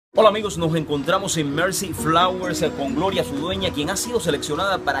Hola amigos, nos encontramos en Mercy Flowers con Gloria, su dueña, quien ha sido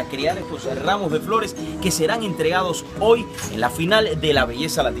seleccionada para crear estos ramos de flores que serán entregados hoy en la final de la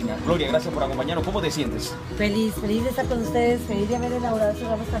belleza latina. Gloria, gracias por acompañarnos. ¿Cómo te sientes? Feliz de estar con ustedes, feliz de haber elaborado estos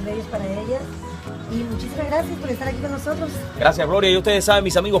ramos tan bellos para ellas. Y muchísimas gracias por estar aquí con nosotros. Gracias, Gloria. Y ustedes saben,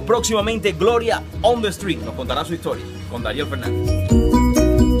 mis amigos, próximamente Gloria on the Street nos contará su historia con Dariel Fernandez.